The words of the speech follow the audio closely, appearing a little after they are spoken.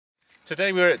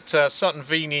Today we're at Sutton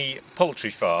Veny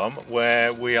poultry farm,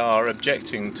 where we are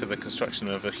objecting to the construction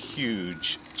of a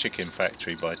huge chicken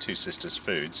factory by Two Sisters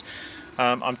Foods.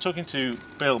 I'm talking to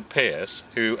Bill Pearce,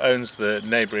 who owns the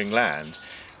neighbouring land.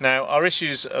 Now, our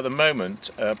issues at the moment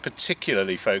are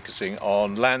particularly focusing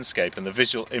on landscape and the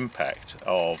visual impact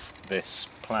of this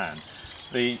plan.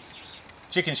 The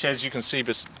chicken sheds you can see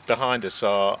behind us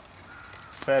are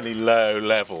fairly low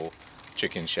level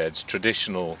chicken sheds,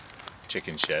 traditional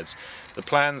chicken sheds. The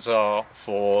plans are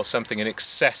for something in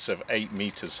excess of 8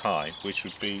 metres high, which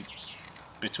would be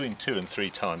between 2 and 3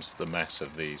 times the mass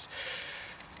of these.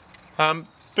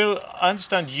 Bill, I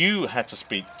understand you had to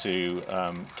speak to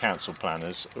council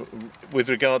planners with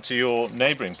regard to your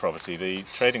neighbouring property, the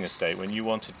trading estate, when you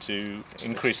wanted to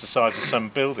increase the size of some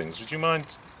buildings. Would you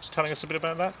mind telling us a bit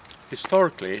about that?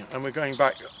 Historically, and we're going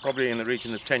back probably in the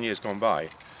region of 10 years gone by,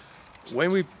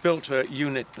 when we built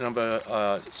unit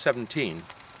number 17,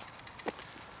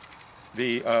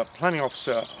 the planning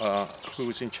officer who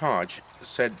was in charge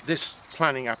said this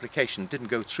planning application didn't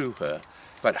go through her,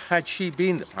 but had she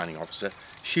been the planning officer,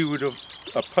 she would have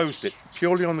opposed it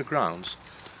purely on the grounds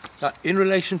that in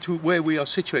relation to where we are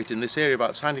situated in this area of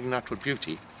outstanding natural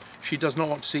beauty, she does not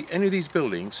want to see any of these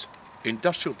buildings,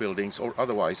 industrial buildings or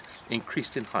otherwise,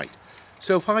 increased in height.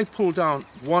 So if I pull down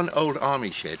one old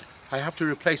army shed, I have to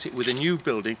replace it with a new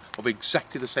building of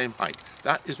exactly the same height.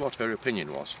 That is what her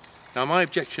opinion was. Now my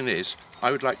objection is,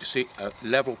 I would like to see a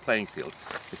level playing field.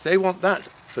 If they want that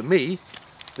for me,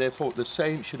 therefore the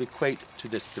same should equate to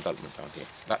this development down here.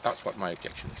 That's what my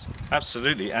objection is.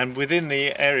 Absolutely, and within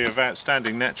the area of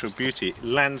outstanding natural beauty,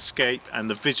 landscape and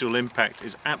the visual impact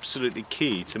is absolutely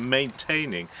key to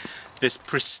maintaining this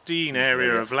pristine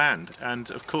area of land,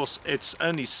 and of course it's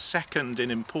only second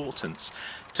in importance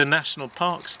to national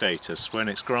park status when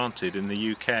it's granted in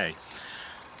the UK.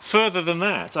 Further than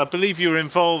that, I believe you were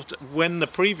involved when the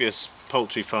previous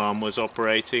poultry farm was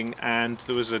operating and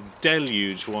there was a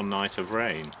deluge one night of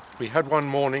rain. We had one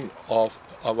morning of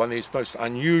one of these most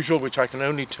unusual, which I can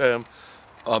only term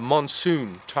a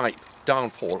monsoon type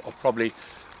downfall of probably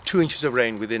 2 inches of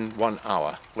rain within 1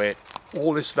 hour, where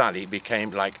all this valley became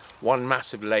like one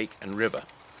massive lake and river.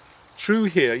 Through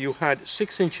here you had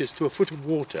 6 inches to a foot of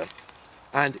water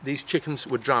and these chickens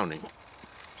were drowning.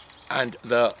 And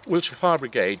the Wiltshire Fire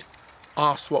Brigade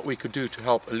asked what we could do to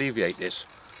help alleviate this.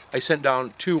 I sent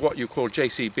down 2 what you call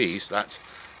JCBs, that's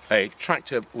a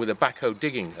tractor with a backhoe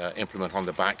digging implement on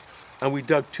the back, and we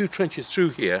dug 2 trenches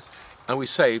through here and we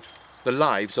saved the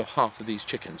lives of half of these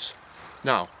chickens.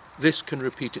 Now, this can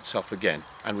repeat itself again,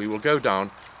 and we will go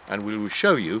down and we will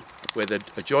show you where the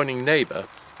adjoining neighbour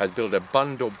has built a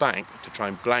bund or bank to try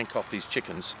and blank off these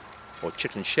chickens or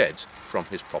chicken sheds from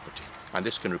his property, and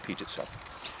this can repeat itself.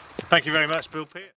 Thank you very much, Bill Pearce.